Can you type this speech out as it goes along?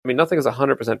mean, nothing is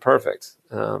 100% perfect,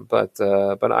 but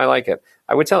I like it.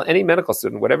 I would tell any medical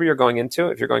student, whatever you're going into,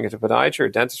 if you're going into podiatry or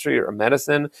dentistry or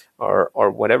medicine or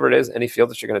whatever it is, any field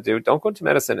that you're going to do, don't go into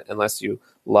medicine unless you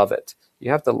love it. You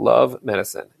have to love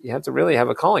medicine. You have to really have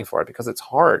a calling for it because it's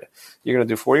hard. You're going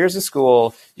to do 4 years of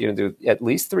school. You're going to do at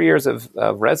least 3 years of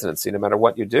residency, no matter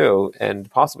what you do,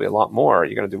 and possibly a lot more.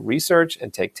 You're going to do research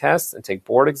and take tests and take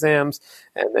board exams,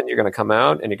 and then you're going to come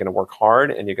out and you're going to work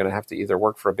hard, and you're going to have to either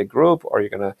work for a big group or you're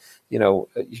going to, you're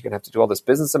going to have to do all this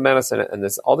business of medicine and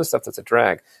all this stuff that's a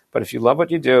drag. But if you love what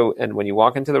you do, and when you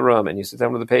walk into the room and you sit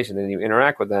down with the patient and you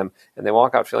interact with them and they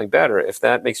walk out feeling better, if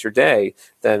that makes your day,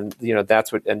 then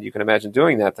that's what, and you can imagine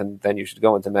doing that, then you should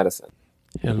go into medicine.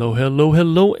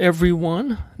 Hello,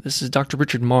 everyone. This is Dr.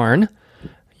 Richard Marn,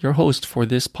 your host for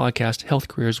this podcast, Health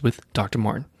Careers with Dr.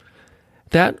 Marn.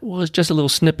 That was just a little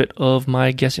snippet of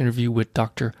my guest interview with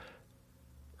Dr.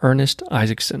 Ernest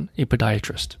Isaacson, a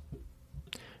podiatrist.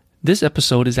 This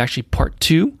episode is actually part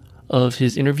 2 of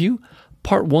his interview.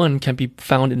 Part 1 can be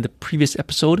found in the previous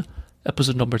episode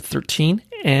number 13.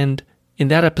 And in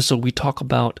that episode, we talk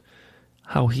about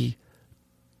how he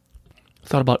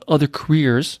thought about other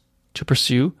careers to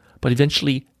pursue, but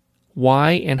eventually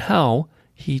why and how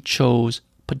he chose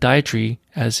podiatry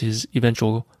as his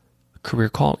eventual career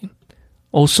calling.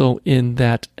 Also, in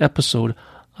that episode,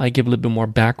 I give a little bit more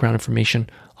background information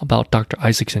about Dr.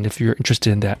 Isaacson if you're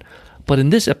interested in that. But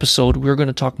in this episode, we're going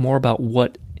to talk more about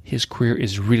what his career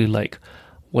is really like,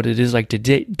 what it is like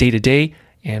day to day,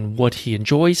 and what he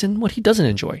enjoys and what he doesn't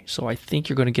enjoy. So I think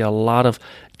you're going to get a lot of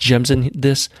gems in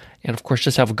this, and of course,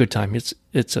 just have a good time. It's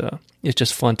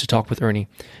just fun to talk with Ernie,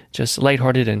 just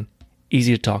lighthearted and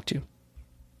easy to talk to.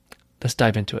 Let's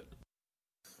dive into it.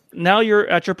 Now you're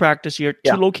at your practice. You're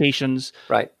at 2 locations.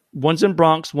 Right. One's in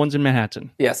Bronx, one's in Manhattan.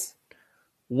 Yes.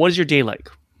 What is your day like?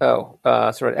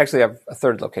 Sorry. Actually, I have a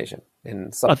third location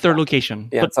in Suffolk. A third location.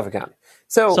 Yeah, in Suffolk County.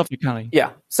 So Suffolk County.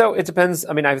 Yeah. So it depends.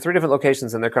 I mean, I have 3 different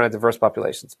locations, and they're kind of diverse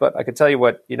populations. But I can tell you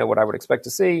what I would expect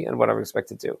to see and what I would expect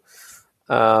to do.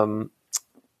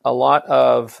 A lot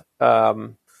of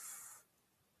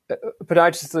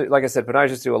podiatrists, like I said,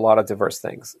 podiatrists do a lot of diverse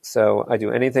things. So I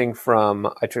do anything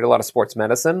from, I treat a lot of sports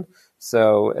medicine.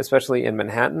 So especially in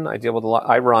Manhattan, I deal with a lot.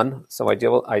 I run, so I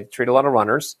treat a lot of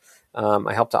runners.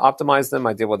 I help to optimize them.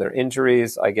 I deal with their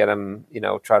injuries. I get them,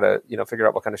 try to, figure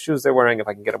out what kind of shoes they're wearing. If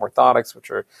I can get them orthotics,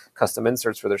 which are custom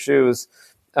inserts for their shoes,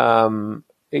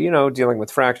 dealing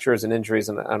with fractures and injuries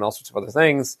and all sorts of other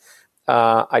things.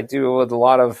 I deal with a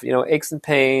lot of, aches and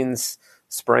pains,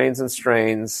 sprains and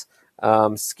strains,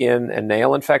 skin and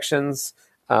nail infections.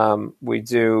 We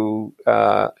do,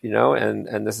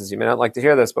 and this is, you may not like to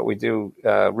hear this, but we do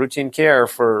routine care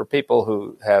for people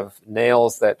who have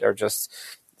nails that are just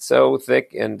so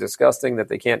thick and disgusting that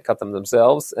they can't cut them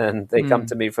themselves, and they come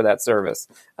to me for that service.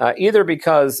 Either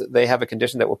because they have a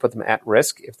condition that will put them at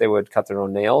risk if they would cut their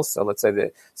own nails. So let's say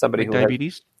that somebody who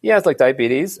diabetes. It's like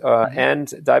diabetes, and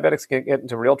diabetics can get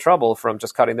into real trouble from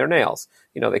just cutting their nails.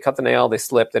 They cut the nail, they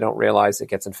slip, they don't realize it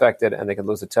gets infected, and they can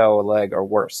lose a toe, a leg, or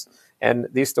worse. And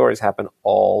these stories happen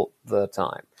all the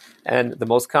time. And the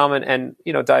most common, and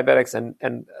diabetics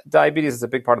and diabetes is a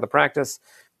big part of the practice.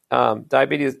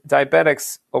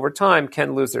 Diabetics over time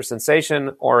can lose their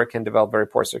sensation or can develop very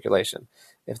poor circulation.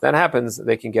 If that happens,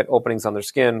 they can get openings on their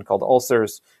skin called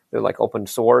ulcers. They're like open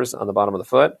sores on the bottom of the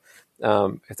foot.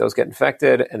 If those get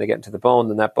infected and they get into the bone,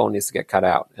 then that bone needs to get cut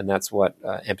out. And that's what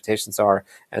amputations are.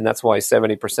 And that's why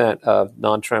 70% of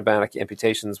non-traumatic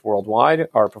amputations worldwide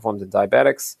are performed in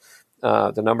diabetics.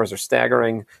 The numbers are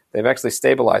staggering. They've actually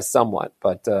stabilized somewhat,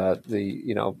 but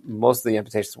most of the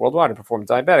amputations worldwide are performed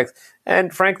in diabetics.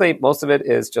 And frankly, most of it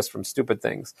is just from stupid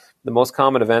things. The most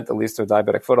common event that leads to a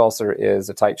diabetic foot ulcer is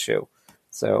a tight shoe.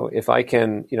 So if I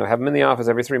can, have them in the office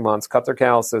every 3 months, cut their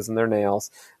calluses and their nails,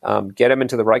 get them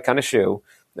into the right kind of shoe,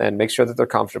 and make sure that they're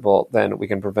comfortable, then we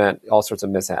can prevent all sorts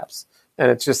of mishaps. And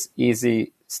it's just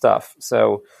easy stuff.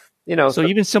 So, So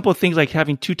even simple things like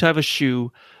having 2 types of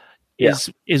shoe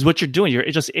is what you're doing. You're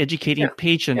just educating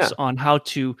patients on how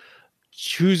to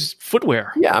choose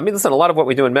footwear. Yeah, I mean, listen, a lot of what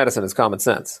we do in medicine is common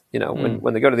sense.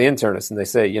 When they go to the internist and they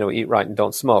say, eat right and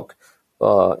don't smoke.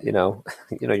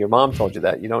 Your mom told you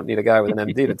that. You don't need a guy with an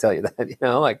MD to tell you that.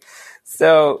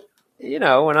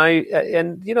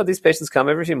 When these patients come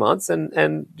every few months,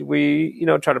 and we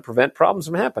try to prevent problems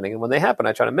from happening. And when they happen,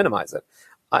 I try to minimize it.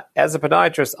 As a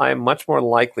podiatrist, I am much more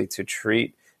likely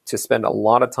to spend a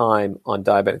lot of time on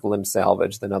diabetic limb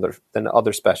salvage than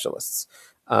other specialists.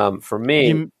 For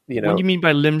me, what do you mean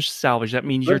by limb salvage? That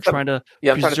means you're trying to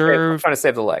preserve. I'm trying to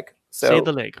save the leg. Save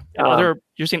the leg.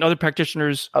 You're saying other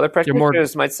practitioners.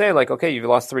 Might say, like, okay, you've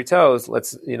lost 3 toes.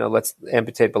 Let's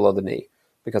amputate below the knee.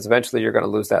 because eventually you're going to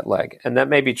lose that leg. And that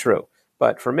may be true.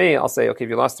 But for me, I'll say, okay, if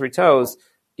you lost 3 toes,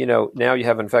 now you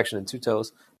have infection in 2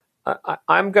 toes.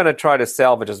 I'm going to try to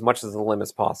salvage as much as the limb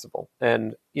as possible.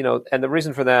 And, and the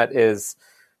reason for that is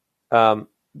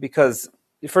because,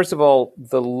 first of all,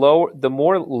 the more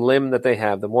limb that they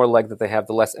have, the more leg that they have,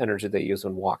 the less energy they use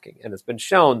when walking. And it's been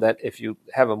shown that if you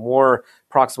have a more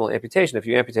proximal amputation, if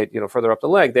you amputate, further up the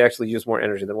leg, they actually use more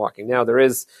energy than walking. Now there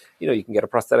is, you can get a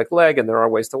prosthetic leg and there are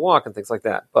ways to walk and things like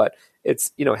that. But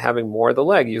it's, having more of the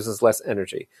leg uses less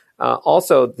energy.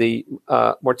 Also, the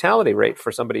mortality rate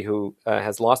for somebody who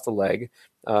has lost a leg,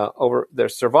 over their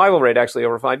survival rate actually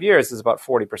over 5 years is about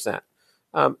 40%.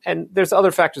 And there's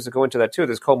other factors that go into that too.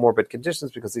 There's comorbid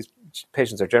conditions because these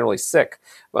patients are generally sick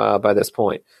by this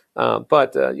point.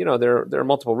 But there are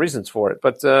multiple reasons for it.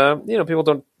 But people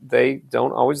don't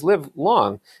always live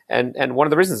long, and one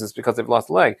of the reasons is because they've lost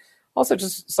a leg. Also,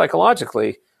 just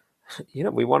psychologically,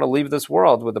 we want to leave this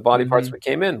world with the body parts we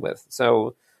came in with.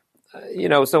 So,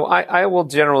 so I will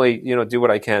generally do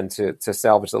what I can to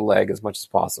salvage the leg as much as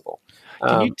possible.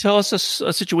 Can you tell us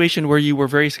a situation where you were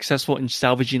very successful in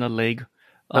salvaging a leg?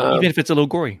 Even if it's a little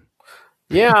gory.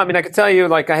 Yeah, I mean, I could tell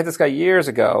you, I had this guy years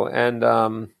ago, and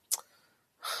I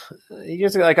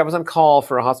was on call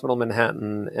for a hospital in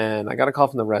Manhattan, and I got a call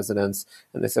from the residents,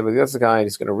 and they said, well, there's a guy,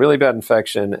 he's got a really bad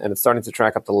infection, and it's starting to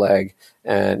track up the leg,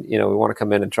 and, we want to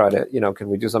come in and try to, can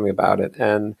we do something about it?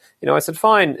 And, I said,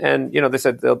 fine, and, they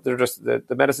said, they're just, the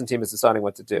medicine team is deciding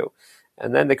what to do.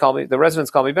 And then the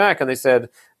residents called me back, and they said,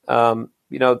 they're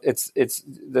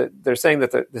saying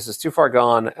that this is too far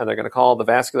gone, and they're going to call the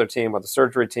vascular team or the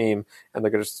surgery team, and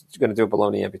they're going to do a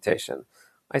baloney amputation.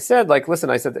 I said, listen,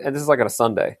 and this is on a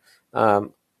Sunday. I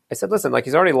said, listen,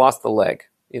 he's already lost the leg.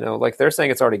 They're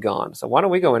saying it's already gone. So why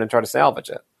don't we go in and try to salvage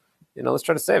it? Let's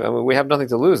try to save it. I mean, we have nothing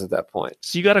to lose at that point.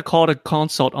 So you got a call to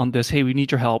consult on this. Hey, we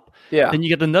need your help. Yeah. Then you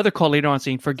get another call later on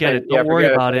saying, forget it. Don't worry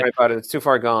about it. It's too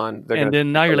far gone. And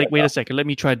then now you're like, wait a second. Let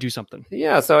me try to do something.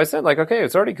 Yeah. So I said, okay,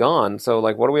 it's already gone. So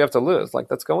what do we have to lose?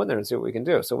 Let's go in there and see what we can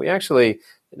do. So we actually,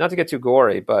 not to get too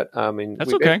gory, but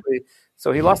that's okay.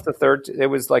 So he lost the third. It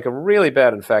was a really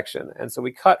bad infection. And so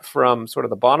we cut from sort of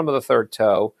the bottom of the third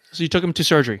toe. So you took him to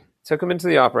surgery? Took him into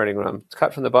the operating room,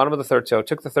 cut from the bottom of the third toe,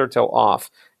 took the third toe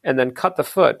off, and then cut the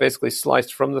foot, basically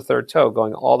sliced from the third toe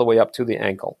going all the way up to the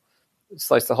ankle.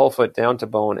 Sliced the whole foot down to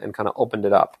bone and kind of opened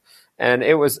it up. And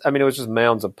it was just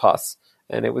mounds of pus.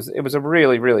 And it was a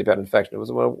really, really bad infection. It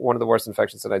was one of the worst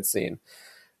infections that I'd seen.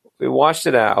 We washed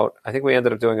it out. I think we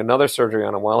ended up doing another surgery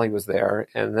on him while he was there.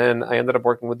 And then I ended up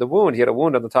working with the wound. He had a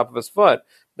wound on the top of his foot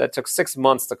that took 6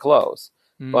 months to close.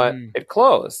 But it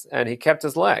closed, and he kept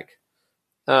his leg.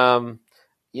 The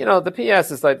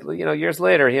PS is years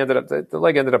later, he ended up, the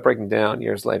leg ended up breaking down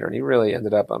years later, and he really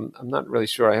ended up, I'm not really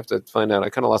sure. I have to find out. I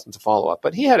kind of lost him to follow up,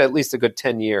 but he had at least a good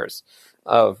 10 years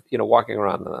of, walking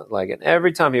around on that leg. And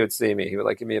every time he would see me, he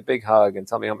would give me a big hug and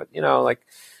tell me how much,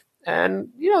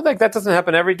 that doesn't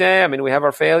happen every day. I mean, we have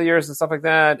our failures and stuff like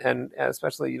that. And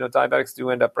especially, diabetics do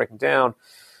end up breaking down,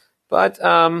 but,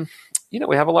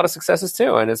 we have a lot of successes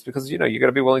too. And it's because, you got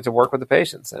to be willing to work with the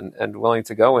patients and willing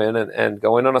to go in and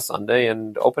go in on a Sunday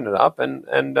and open it up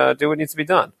and do what needs to be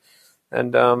done.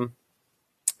 And,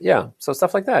 so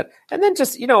stuff like that. And then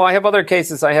just, I have other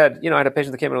cases. I had a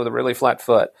patient that came in with a really flat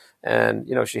foot, and,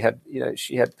 she had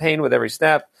pain with every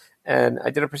step. And I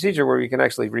did a procedure where we can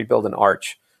actually rebuild an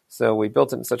arch. So we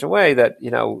built it in such a way that,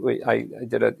 I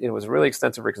did it was a really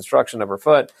extensive reconstruction of her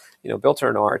foot, built her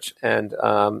an arch. And,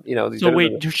 So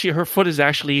wait, her foot is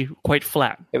actually quite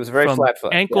flat. It was a very flat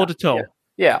foot. Ankle to toe.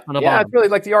 Yeah. It's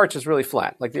really the arch is really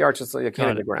flat. The arch is like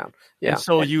on the ground. Yeah. And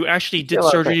so you actually did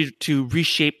surgery to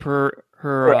reshape her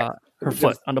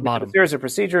foot on the bottom. A series of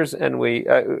procedures, and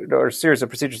or a series of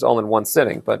procedures all in one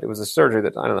sitting. But it was a surgery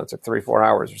that, I don't know, it took 3-4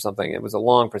 hours or something. It was a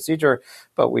long procedure,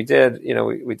 but we did,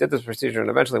 we did this procedure,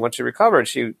 and eventually, once she recovered,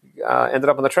 she ended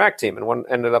up on the track team, and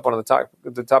ended up one of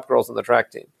the top girls on the track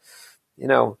team.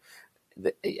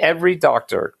 Every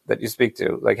doctor that you speak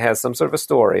to has some sort of a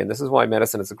story, and this is why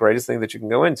medicine is the greatest thing that you can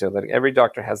go into. That every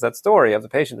doctor has that story of the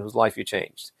patient whose life you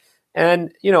changed,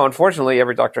 and unfortunately,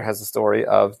 every doctor has the story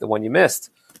of the one you missed.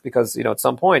 Because, at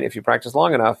some point, if you practice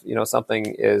long enough,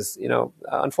 something is,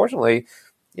 unfortunately,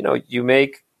 you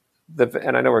make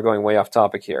and I know we're going way off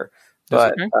topic here,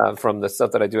 but from the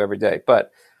stuff that I do every day,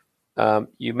 but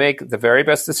you make the very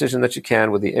best decision that you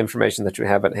can with the information that you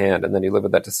have at hand, and then you live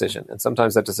with that decision. And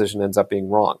sometimes that decision ends up being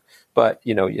wrong, but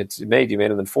you made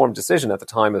an informed decision at the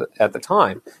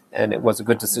time, and it was a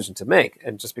good decision to make.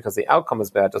 And just because the outcome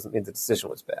was bad doesn't mean the decision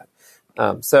was bad.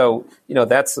 So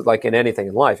that's like in anything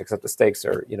in life, except the stakes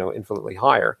are infinitely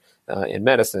higher. in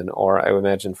medicine, or I would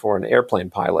imagine for an airplane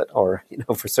pilot, or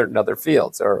for certain other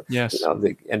fields, or Yes.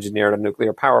 the engineer at a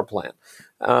nuclear power plant.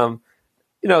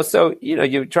 So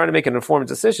you're trying to make an informed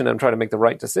decision and try to make the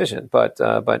right decision. But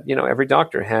every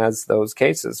doctor has those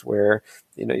cases where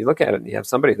you look at it and you have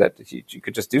somebody that you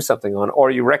could just do something on,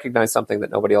 or you recognize something that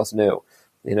nobody else knew.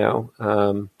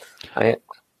 I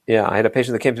had a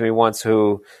patient that came to me once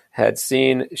who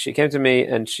she came to me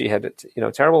and she had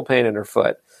terrible pain in her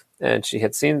foot. And she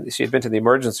had been to the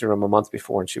emergency room a month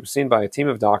before, and she was seen by a team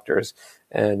of doctors,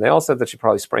 and they all said that she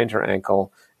probably sprained her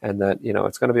ankle, and that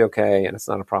it's going to be okay, and it's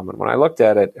not a problem. And when I looked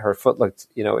at it, her foot looked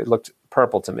it looked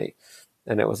purple to me,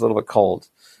 and it was a little bit cold.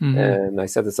 Mm-hmm. And I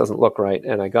said, this doesn't look right.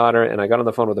 And I got her, and I got on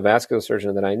the phone with a vascular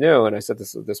surgeon that I knew, and I said,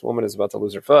 this woman is about to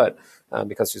lose her foot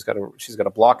because she's got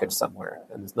a blockage somewhere,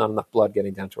 and there's not enough blood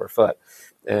getting down to her foot.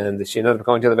 And she ended up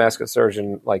going to the vascular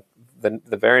surgeon like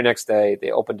the very next day. They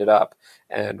opened it up,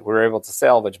 and we were able to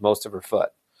salvage most of her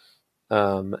foot.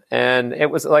 And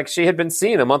it was like she had been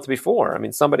seen a month before. I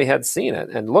mean, somebody had seen it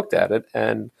and looked at it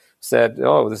and said,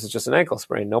 "Oh, this is just an ankle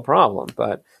sprain, no problem."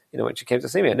 But when she came to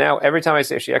see me, and now every time I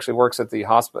see her, she actually works at the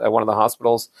hospital, at one of the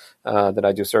hospitals that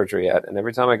I do surgery at. And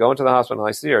every time I go into the hospital and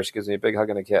I see her, she gives me a big hug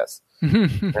and a kiss.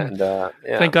 And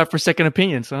thank God for second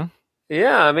opinions, huh?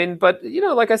 Yeah, I mean, but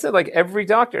like I said, like every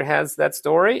doctor has that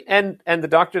story, and the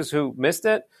doctors who missed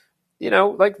it,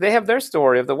 like they have their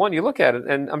story of the one. You look at it,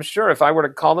 and I'm sure if I were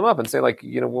to call them up and say, like,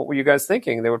 what were you guys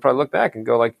thinking? They would probably look back and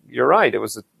go, like, you're right. It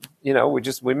was,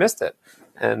 we missed it,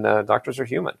 and doctors are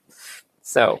human.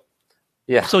 So,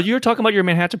 yeah. So you're talking about your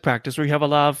Manhattan practice where you have a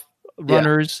lot of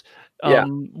runners. Yeah.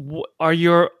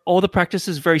 Are all the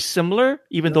practices very similar,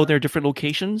 even though they're different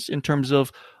locations in terms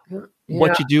of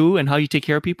what you do and how you take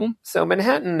care of people? So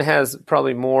Manhattan has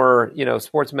probably more,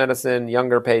 sports medicine,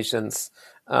 younger patients,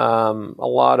 a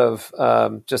lot of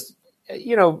just,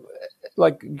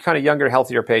 like kind of younger,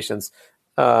 healthier patients,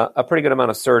 a pretty good amount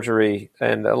of surgery.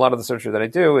 And a lot of the surgery that I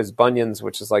do is bunions,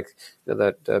 which is like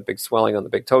that big swelling on the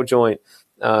big toe joint.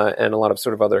 And a lot of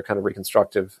sort of other kind of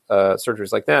reconstructive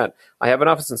surgeries like that. I have an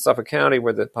office in Suffolk County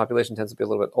where the population tends to be a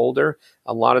little bit older,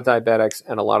 a lot of diabetics,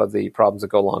 and a lot of the problems that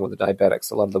go along with the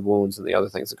diabetics, a lot of the wounds and the other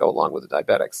things that go along with the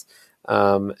diabetics.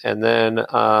 And then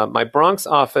my Bronx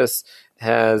office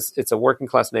it's a working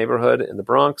class neighborhood in the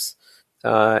Bronx.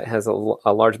 It has a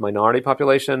large minority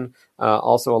population,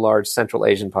 also a large Central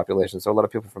Asian population. So a lot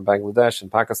of people from Bangladesh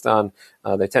and Pakistan,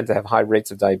 they tend to have high rates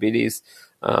of diabetes.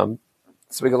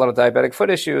 So we get a lot of diabetic foot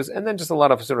issues, and then just a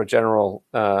lot of sort of general,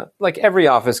 like every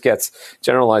office gets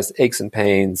generalized aches and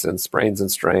pains and sprains and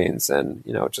strains and,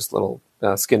 just little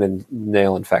skin and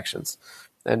nail infections.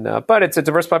 And but it's a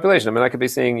diverse population. I mean, I could be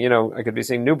seeing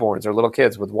newborns or little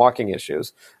kids with walking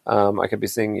issues. I could be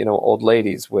seeing, old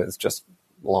ladies with just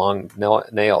long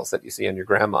nails that you see in your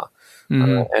grandma,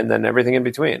 and then everything in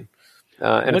between.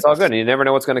 And it's all good. And you never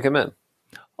know what's going to come in.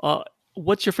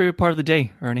 What's your favorite part of the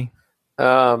day, Ernie?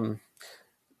 Going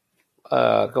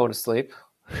to sleep.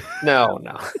 No.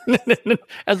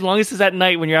 As long as it's at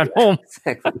night when you're at home.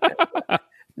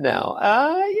 No.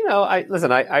 I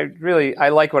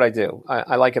like what I do.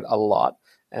 I like it a lot.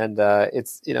 And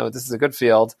it's, this is a good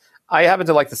field. I happen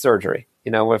to like the surgery.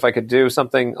 If I could do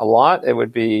something a lot, it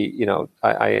would be,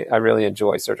 I really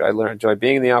enjoy surgery. I enjoy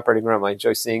being in the operating room. I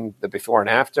enjoy seeing the before and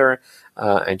after.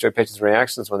 I enjoy patients'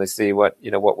 reactions when they see what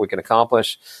we can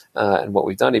accomplish and what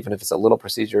we've done, even if it's a little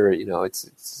procedure. It's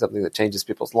something that changes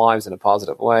people's lives in a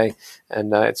positive way.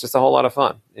 And it's just a whole lot of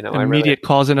fun. Immediate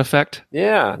cause and effect.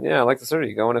 Yeah. I like the surgery.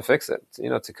 You go in and fix it.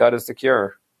 To cut is to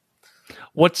cure.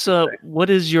 What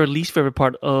is your least favorite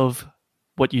part of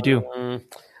what you do?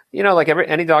 Like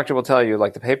any doctor will tell you,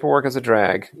 like the paperwork is a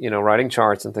drag, writing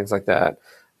charts and things like that,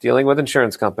 dealing with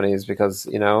insurance companies because,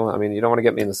 you don't want to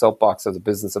get me in the soapbox of the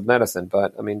business of medicine,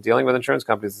 but dealing with insurance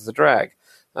companies is a drag.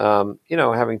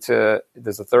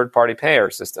 There's a third party payer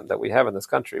system that we have in this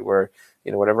country where,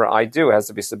 whatever I do has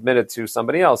to be submitted to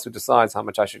somebody else who decides how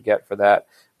much I should get for that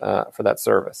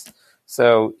service.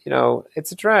 So,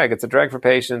 it's a drag. It's a drag for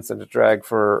patients and a drag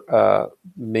for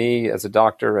me as a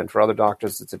doctor and for other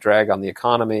doctors. It's a drag on the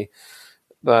economy.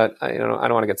 But, I don't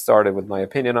want to get started with my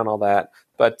opinion on all that.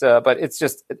 But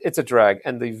it's a drag.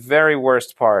 And the very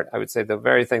worst part, I would say the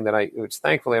very thing which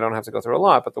thankfully I don't have to go through a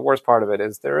lot, but the worst part of it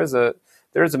is there is a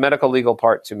medical legal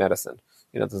part to medicine.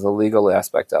 There's a legal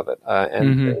aspect of it.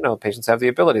 Patients have the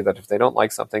ability that if they don't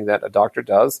like something that a doctor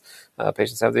does,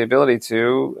 patients have the ability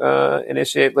to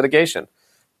initiate litigation.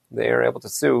 They are able to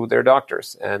sue their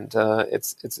doctors. And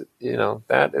it's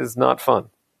that is not fun.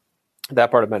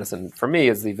 that part of medicine for me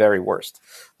is the very worst.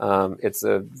 It's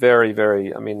a very,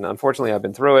 very, I mean, unfortunately I've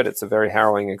been through it. It's a very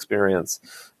harrowing experience,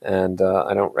 and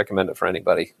I don't recommend it for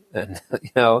anybody. And,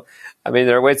 I mean,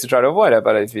 there are ways to try to avoid it,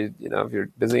 but if you're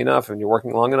busy enough and you're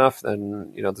working long enough,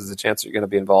 then, there's a chance you're going to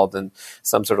be involved in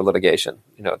some sort of litigation,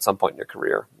 at some point in your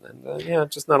career. And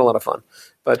it's just not a lot of fun,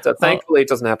 but thankfully it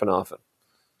doesn't happen often.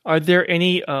 Are there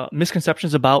any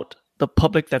misconceptions about the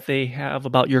public that they have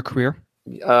about your career?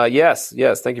 Yes.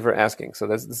 Thank you for asking. So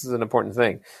this is an important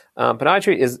thing.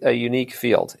 Podiatry is a unique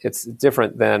field. It's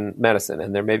different than medicine,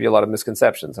 and there may be a lot of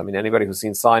misconceptions. I mean, anybody who's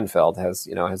seen Seinfeld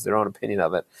has their own opinion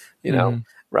of it.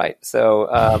 Right?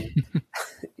 So,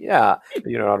 yeah,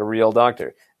 you're not a real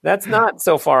doctor. That's not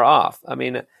so far off. I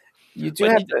mean, you do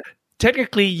have to.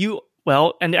 Technically,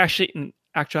 and actually, in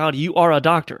actuality, you are a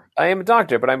doctor. I am a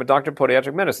doctor, but I'm a doctor of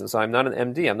podiatric medicine, so I'm not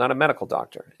an MD. I'm not a medical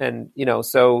doctor, and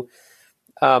so.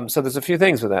 So there's a few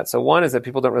things with that. So one is that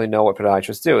people don't really know what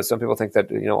podiatrists do. Some people think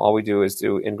that, all we do is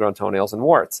do ingrown toenails and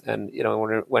warts. And,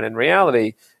 when in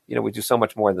reality, we do so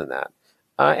much more than that.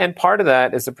 And part of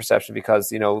that is the perception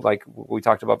because, like we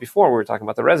talked about before, we were talking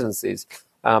about the residencies,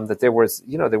 that there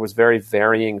was very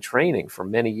varying training for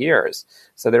many years.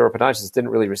 So there were podiatrists that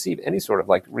didn't really receive any sort of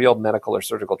like real medical or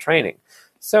surgical training.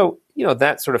 So,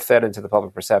 that sort of fed into the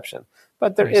public perception.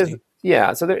 But there is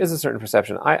a certain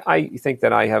perception. I think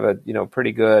that I have a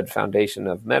pretty good foundation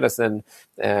of medicine,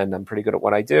 and I'm pretty good at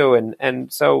what I do.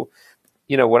 And so,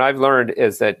 what I've learned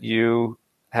is that you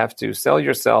have to sell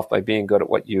yourself by being good at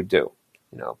what you do.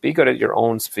 Be good at your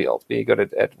own field. Be good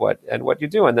at what you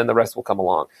do, and then the rest will come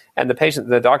along. And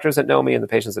the doctors that know me and the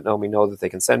patients that know me know that they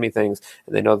can send me things,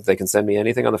 and they know that they can send me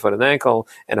anything on the foot and ankle.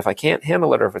 And if I can't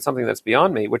handle it, or if it's something that's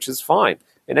beyond me, which is fine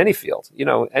in any field,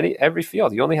 every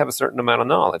field, you only have a certain amount of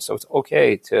knowledge. So it's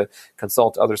okay to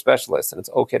consult other specialists, and it's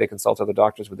okay to consult other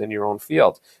doctors within your own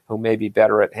field who may be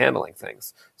better at handling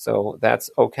things. So that's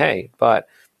okay, but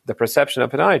the perception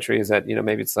of podiatry is that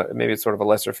maybe it's sort of a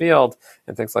lesser field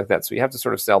and things like that. So you have to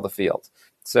sort of sell the field.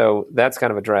 So that's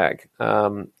kind of a drag.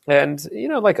 And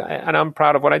I'm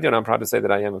proud of what I do, and I'm proud to say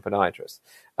that I am a podiatrist.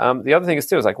 The other thing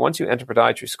is like once you enter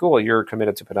podiatry school, you're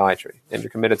committed to podiatry, and you're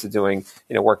committed to doing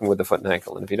working with the foot and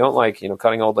ankle. And if you don't like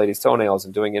cutting old ladies' toenails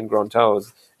and doing ingrown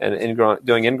toes and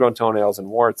doing ingrown toenails and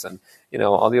warts and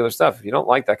all the other stuff, if you don't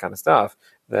like that kind of stuff,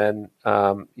 then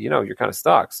you're kind of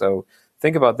stuck. So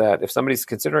think about that. If somebody's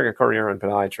considering a career in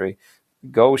podiatry,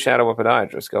 go shadow a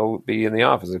podiatrist. Go be in the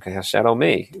office. Shadow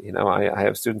me. I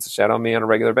have students that shadow me on a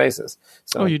regular basis.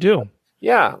 So, you do?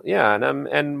 Yeah,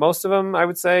 and most of them, I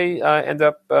would say, end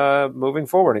up moving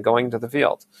forward and going into the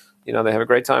field. They have a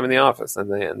great time in the office,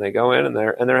 and they go in and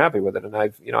they're happy with it. And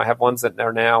I have ones that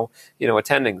are now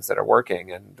attendings that are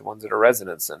working, and ones that are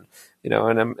residents, and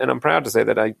I'm proud to say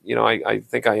that I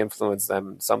think I influenced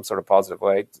them in some sort of positive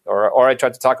way, or I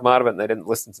tried to talk them out of it and they didn't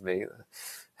listen to me,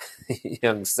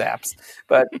 young saps.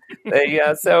 But they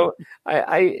I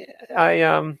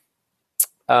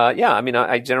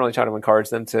generally try to encourage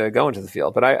them to go into the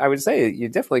field, but I would say you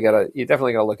definitely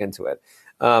gotta look into it,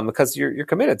 because you're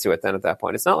committed to it then at that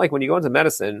point. It's not like when you go into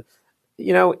medicine,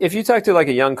 if you talk to like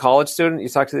a young college student, you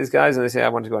talk to these guys and they say, I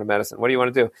want to go into medicine. What do you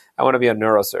want to do? I want to be a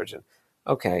neurosurgeon.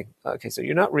 Okay. So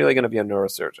you're not really going to be a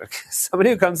neurosurgeon.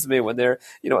 Somebody who comes to me when they're,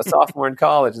 a sophomore in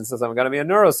college and says, I'm going to be a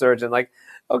neurosurgeon, like,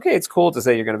 okay, it's cool to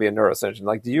say you're going to be a neurosurgeon.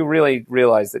 Like, do you really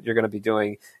realize that you're going to be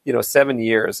doing, 7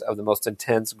 years of the most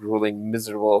intense, grueling,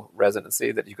 miserable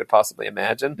residency that you could possibly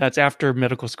imagine? That's after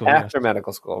medical school. After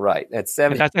medical school, right. That's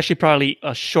 7. That's actually probably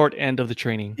a short end of the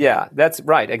training. Yeah, that's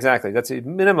right. Exactly. That's a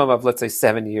minimum of, let's say,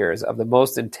 7 years of the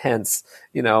most intense,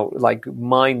 like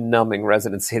mind-numbing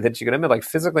residency that you can imagine, like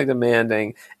physically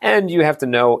demanding, and you have to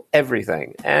know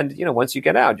everything. And, once you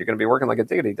get out, you're going to be working like a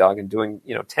diggity dog and doing,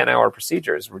 10-hour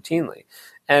procedures routinely.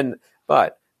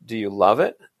 But do you love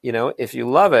it? If you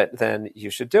love it, then you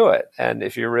should do it. And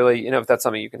if you're really, if that's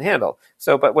something you can handle.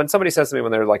 So, but when somebody says to me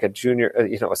when they're like a junior,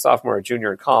 a sophomore or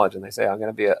junior in college, and they say, I'm going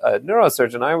to be a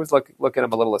neurosurgeon, I always look at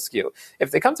them a little askew.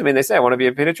 If they come to me and they say, I want to be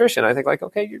a pediatrician, I think like,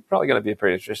 okay, you're probably going to be a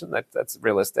pediatrician. That's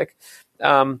realistic.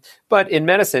 But in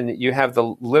medicine, you have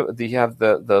the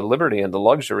liberty and the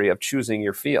luxury of choosing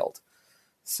your field.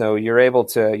 So you're able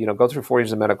to, go through 4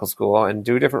 years of medical school and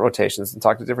do different rotations and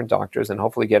talk to different doctors and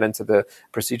hopefully get into the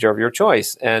procedure of your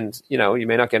choice. And, you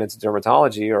may not get into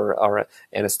dermatology or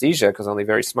anesthesia because only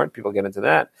very smart people get into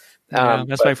that.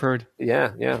 That's what I've heard.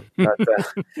 Yeah.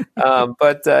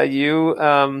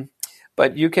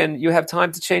 But you have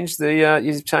time to change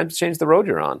the road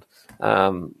you're on.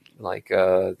 Like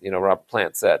Robert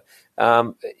Plant said.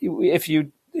 If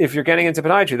you if you're getting into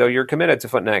podiatry, though, you're committed to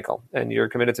foot and ankle, and you're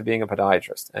committed to being a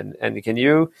podiatrist. And can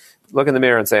you look in the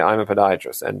mirror and say, I'm a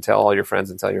podiatrist, and tell all your friends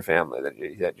and tell your family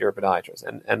that you're a podiatrist?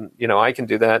 And I can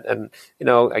do that. And,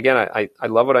 again, I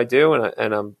love what I do,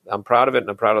 and I'm proud of it, and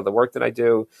I'm proud of the work that I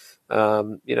do.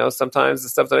 Sometimes the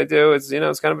stuff that I do is,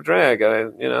 it's kind of a drag.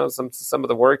 Some of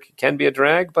the work can be a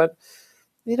drag, but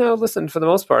listen, for the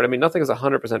most part, nothing is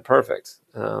 100% perfect,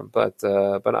 but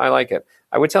I like it.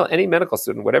 I would tell any medical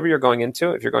student, whatever you're going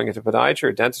into, if you're going into podiatry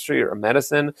or dentistry or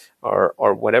medicine or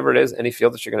whatever it is, any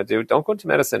field that you're going to do, don't go into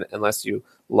medicine unless you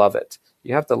love it.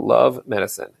 You have to love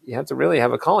medicine. You have to really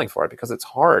have a calling for it because it's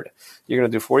hard. You're going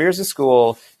to do 4 years of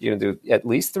school. You're going to do at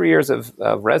least 3 years of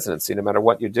residency, no matter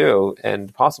what you do,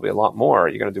 and possibly a lot more.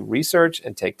 You're going to do research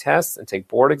and take tests and take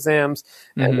board exams,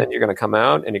 and then you're going to come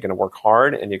out and you're going to work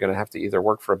hard, and you're going to have to either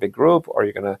work for a big group or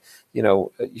you're going to, you're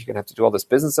going to have to do all this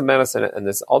business of medicine and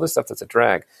all this stuff that's a drag.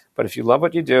 But if you love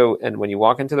what you do, and when you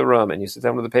walk into the room and you sit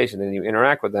down with the patient and you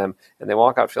interact with them and they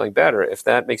walk out feeling better, if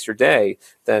that makes your day,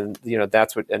 then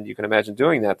that's what, and you can imagine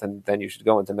doing that, then you should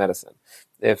go into medicine.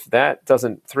 If that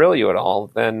doesn't thrill you at all,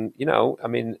 then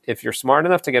if you're smart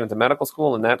enough to get into medical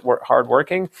school and that hard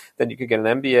working, then you could get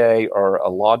an MBA or a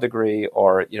law degree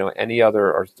or any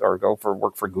other, or go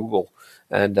work for Google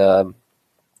and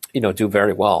do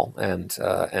very well and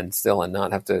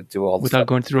not have to do all the without stuff.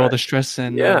 going through all the stress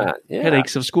and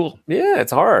headaches of school. Yeah,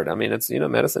 it's hard. It's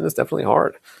medicine is definitely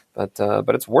hard, but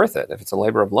it's worth it if it's a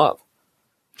labor of love.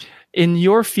 In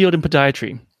your field in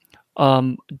podiatry,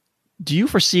 do you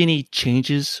foresee any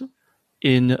changes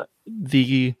in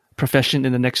the profession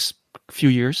in the next few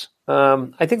years?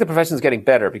 I think the profession is getting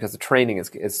better because the training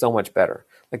is so much better.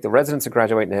 Like the residents who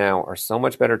graduate now are so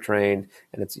much better trained,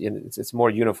 and it's more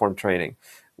uniform training.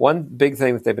 One big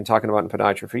thing that they've been talking about in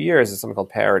podiatry for years is something called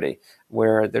parity,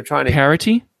 where they're trying to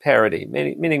parity,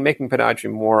 meaning making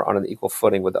podiatry more on an equal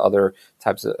footing with other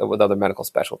medical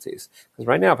specialties. Because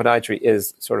right now podiatry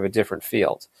is sort of a different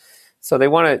field. So they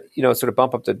want to, sort of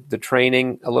bump up the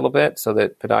training a little bit so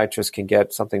that podiatrists can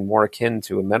get something more akin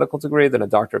to a medical degree than a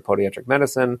doctor of podiatric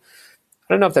medicine.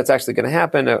 I don't know if that's actually going to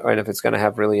happen and if it's going to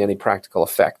have really any practical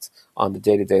effect on the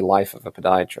day-to-day life of a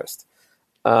podiatrist.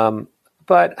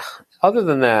 But other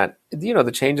than that,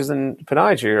 the changes in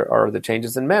podiatry are the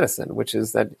changes in medicine, which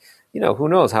is that, who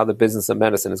knows how the business of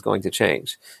medicine is going to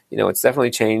change. It's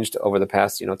definitely changed over the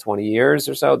past, 20 years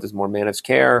or so. There's more managed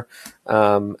care.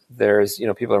 There's,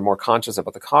 people are more conscious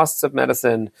about the costs of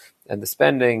medicine and the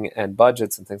spending and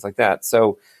budgets and things like that.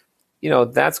 So,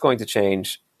 that's going to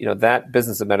change. That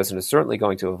business of medicine is certainly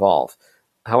going to evolve.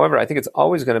 However, I think it's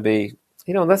always going to be,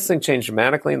 unless things change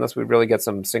dramatically, unless we really get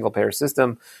some single payer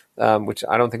system, which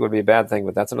I don't think would be a bad thing,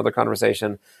 but that's another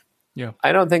conversation. Yeah.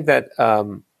 I don't think that,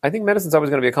 I think medicine's always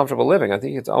going to be a comfortable living. I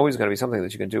think it's always going to be something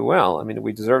that you can do well.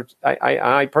 We deserve,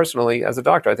 I personally, as a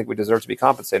doctor, I think we deserve to be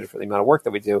compensated for the amount of work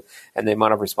that we do and the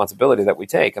amount of responsibility that we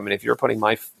take. If you're putting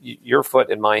your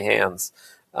foot in my hands,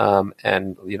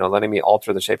 and letting me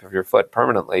alter the shape of your foot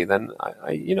permanently, then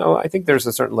I think there's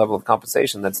a certain level of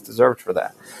compensation that's deserved for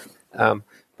that.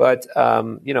 But I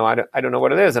don't know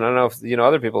what it is, and I don't know if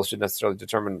other people should necessarily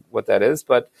determine what that is.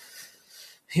 But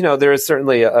there is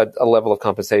certainly a level of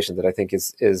compensation that I think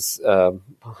is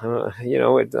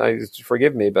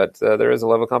forgive me, but there is a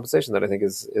level of compensation that I think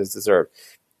is deserved.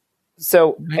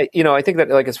 So, I think that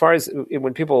as far as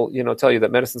when people, tell you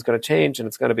that medicine's going to change and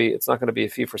it's not going to be a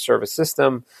fee for service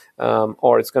system,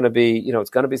 or it's going to be, it's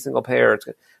going to be single payer.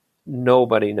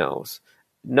 Nobody knows.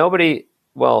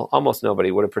 Almost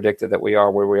nobody would have predicted that we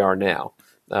are where we are now,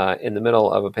 in the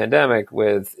middle of a pandemic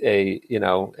with a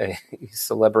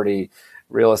celebrity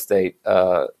real estate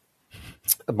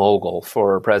mogul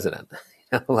for president.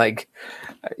 Life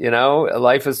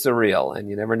is surreal and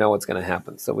you never know what's going to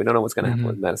happen. So we don't know what's going to happen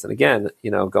with medicine. Again,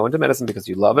 go into medicine because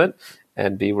you love it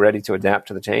and be ready to adapt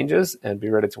to the changes and be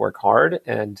ready to work hard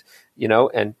and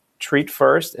treat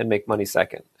first and make money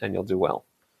second, and you'll do well.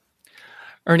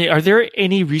 Ernie, are there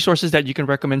any resources that you can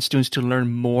recommend students to learn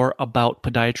more about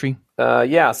podiatry?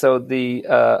 So the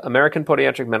American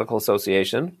Podiatric Medical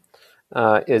Association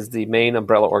is the main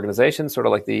umbrella organization, sort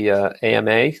of like the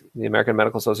AMA, the American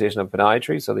Medical Association of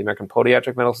Podiatry. So the American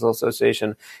Podiatric Medical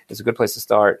Association is a good place to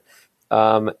start.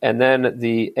 And then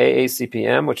the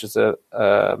AACPM, which is the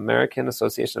American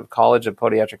Association of College of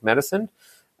Podiatric Medicine,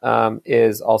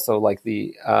 is also like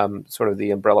the sort of the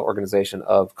umbrella organization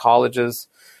of colleges.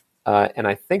 And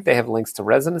I think they have links to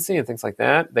residency and things like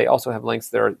that. They also have links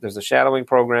there. There's a shadowing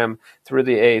program through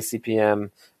the AACPM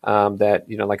that,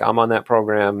 like I'm on that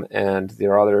program, and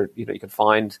there are other, you can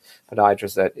find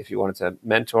podiatrists that if you wanted to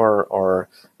mentor or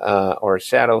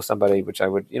shadow somebody, which I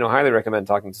would, highly recommend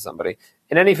talking to somebody.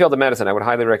 In any field of medicine, I would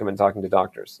highly recommend talking to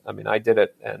doctors. I mean, I did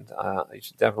it, and it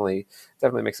should definitely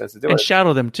make sense to do it. And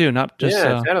shadow them too, not just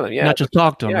shadow them. not just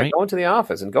talk to them, right? Go into the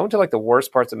office and go into like the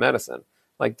worst parts of medicine.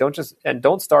 Like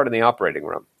don't start in the operating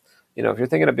room. If you're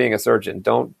thinking of being a surgeon,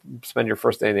 don't spend your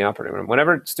first day in the operating room.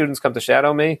 Whenever students come to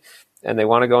shadow me and they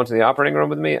want to go into the operating room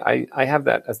with me, I have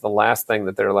that as the last thing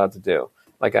that they're allowed to do.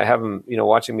 Like I have them,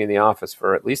 watching me in the office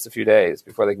for at least a few days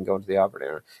before they can go into the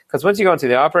operating room. Because once you go into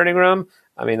the operating room,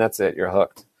 I mean, that's it. You're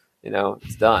hooked.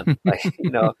 It's done.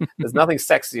 There's nothing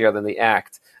sexier than the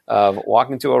act of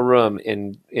walking to a room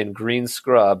in green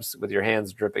scrubs with your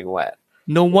hands dripping wet.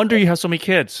 No wonder you have so many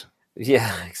kids.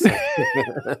 Yeah,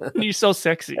 exactly. You're so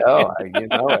sexy. Oh,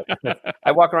 it.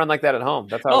 I walk around like that at home.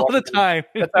 That's how all the time.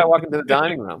 That's how I walk into the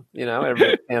dining room.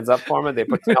 Everybody stands up for me. They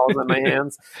put towels on my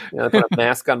hands. They put a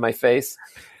mask on my face.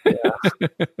 Yeah.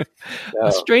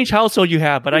 A strange household you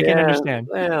have, but I can understand.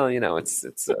 Well, it's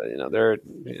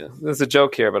there's a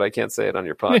joke here, but I can't say it on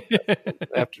your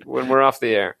podcast when we're off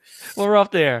the air. We're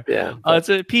off the air. Yeah, it's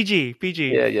a PG.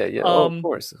 Yeah. Of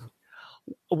course.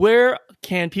 Where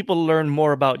can people learn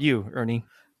more about you, Ernie?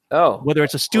 Oh, whether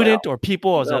it's a student or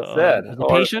people as a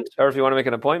patient, or if you want to make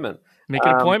an appointment. Make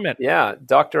an appointment. Yeah,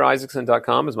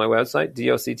 drisaacson.com is my website.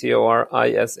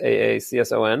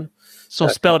 DOCTORISAACSON. So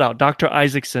spelled out,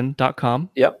 drisaacson.com.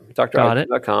 Yep,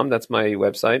 drisaacson.com. That's my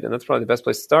website, and that's probably the best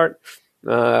place to start.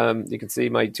 You can see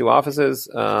my 2 offices.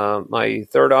 My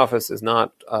 3rd office is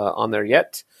not on there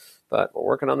yet, but we're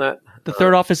working on that. The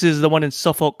 3rd office is the one in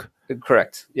Suffolk.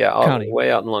 Correct. Yeah, all County. the way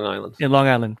out in Long Island. In Long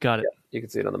Island, got it. Yeah, you can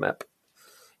see it on the map.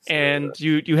 So, and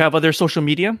you have other social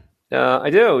media? I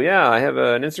do. Yeah, I have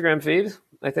an Instagram feed.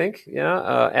 I think.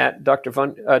 Yeah, at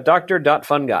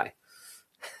Dr.Funguy.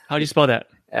 How do you spell that?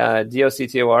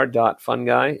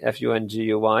 DOCTOR.Funguy,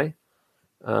 FUNGUY.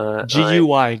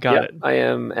 GUY, got it. I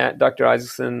am at Dr.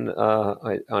 Isaacson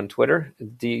on Twitter,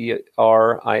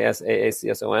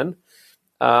 DRISAACSON.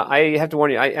 I have to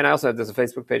warn you, and I also have there's a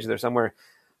Facebook page there somewhere.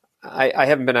 I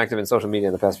haven't been active in social media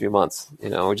in the past few months.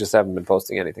 We just haven't been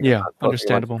posting anything. Yeah,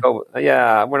 understandable.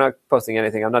 Yeah, we're not posting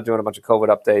anything. I'm not doing a bunch of COVID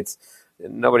updates.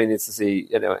 Nobody needs to see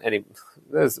any.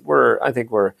 I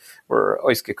think we're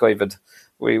oiske COVID.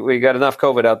 We got enough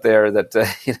COVID out there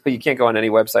that you can't go on any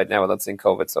website now without seeing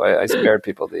COVID. So I spared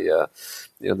people the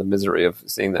misery of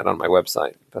seeing that on my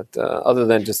website. But other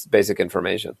than just basic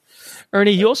information, Ernie,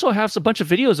 you also have a bunch of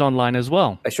videos online as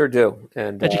well. I sure do,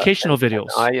 and educational videos.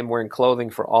 I am wearing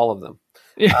clothing for all of them.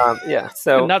 Yeah,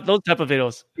 so not those type of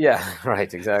videos. Yeah,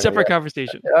 right, exactly. Separate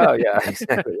conversation. Oh yeah,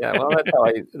 exactly. Yeah, well,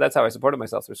 that's how I supported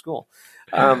myself through school.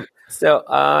 I do.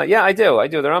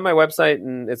 They're on my website,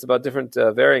 and it's about different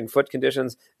varying foot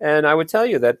conditions. And I would tell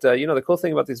you that the cool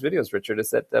thing about these videos, Richard,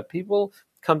 is that people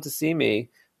come to see me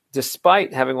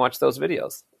despite having watched those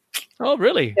videos. Oh,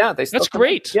 really? Yeah, that's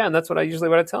great. Yeah, and that's what I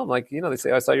tell them. Like, they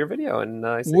say, I saw your video, and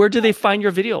I say, where do they find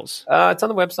your videos? It's on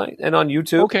the website and on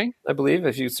YouTube. Okay, I believe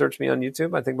if you search me on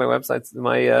YouTube, I think my website's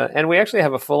and we actually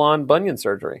have a full-on bunion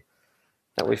surgery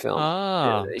that we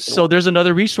filmed. So there's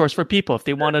another resource for people if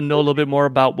they want to know a little bit more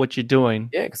about what you're doing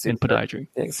in podiatry.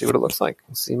 Yeah, you can see what it looks like.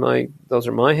 Those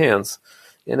are my hands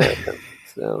in it.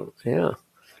 So yeah,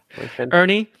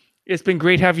 Ernie, it's been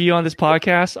great having you on this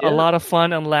podcast. Yeah. A lot of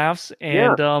fun and laughs,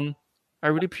 and I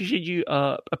really appreciate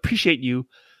you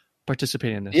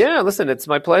participating in this. Yeah, listen, it's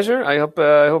my pleasure. I hope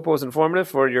it was informative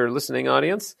for your listening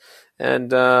audience.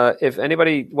 And if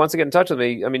anybody wants to get in touch with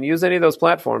me, use any of those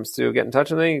platforms to get in touch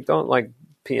with me. Don't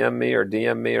PM me or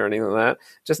DM me or anything like that.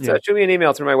 Just shoot me an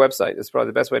email through my website. It's probably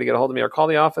the best way to get a hold of me, or call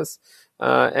the office.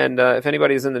 And if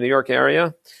anybody's in the New York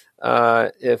area,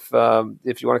 if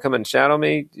you want to come and shadow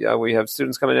me, we have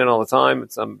students coming in all the time.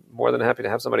 I'm more than happy to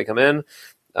have somebody come in.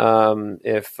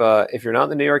 If you're not in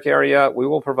the New York area, we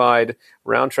will provide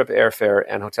round trip airfare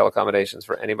and hotel accommodations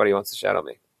for anybody who wants to shadow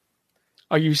me.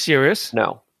 Are you serious?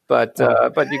 No, but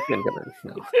you can come in.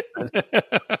 No.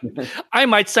 I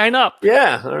might sign up.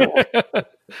 Yeah. All right.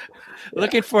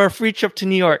 Looking for a free trip to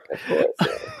New York.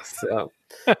 So.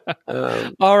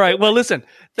 All right. Well, listen,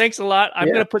 thanks a lot. I'm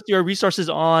going to put your resources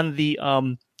on the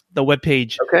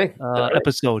webpage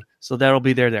episode. So that'll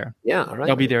be there. Yeah. All right.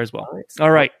 That'll be there as well.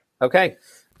 All right. Okay.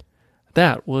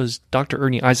 That was Dr.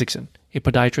 Ernie Isaacson, a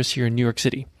podiatrist here in New York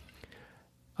City.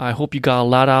 I hope you got a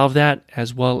lot out of that,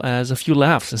 as well as a few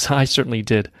laughs, as I certainly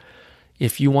did.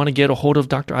 If you want to get a hold of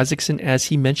Dr. Isaacson, as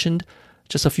he mentioned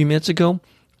just a few minutes ago,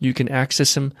 You can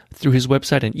access him through his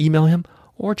website and email him,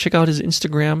 or check out his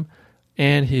Instagram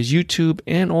and his YouTube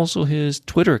and also his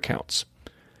Twitter accounts.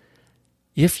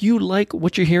 If you like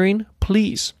what you're hearing,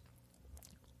 please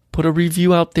put a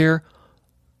review out there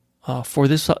for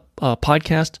this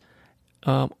podcast,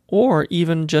 or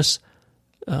even just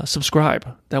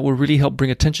subscribe. That will really help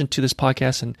bring attention to this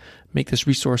podcast and make this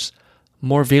resource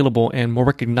more available and more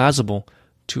recognizable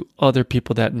to other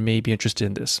people that may be interested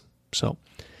in this. So,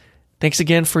 thanks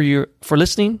again for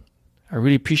listening. I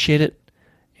really appreciate it,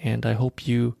 and I hope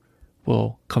you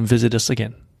will come visit us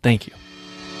again. Thank you.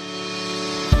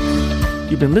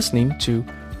 You've been listening to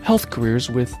Health Careers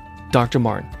with Dr.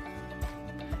 Martin.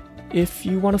 If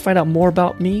you want to find out more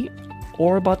about me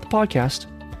or about the podcast,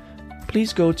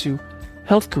 please go to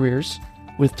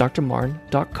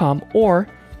healthcareerswithdrmartin.com or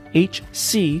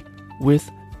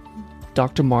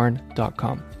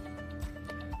hcwithdrmartin.com.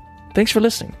 Thanks for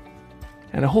listening,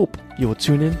 and I hope you will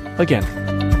tune in again.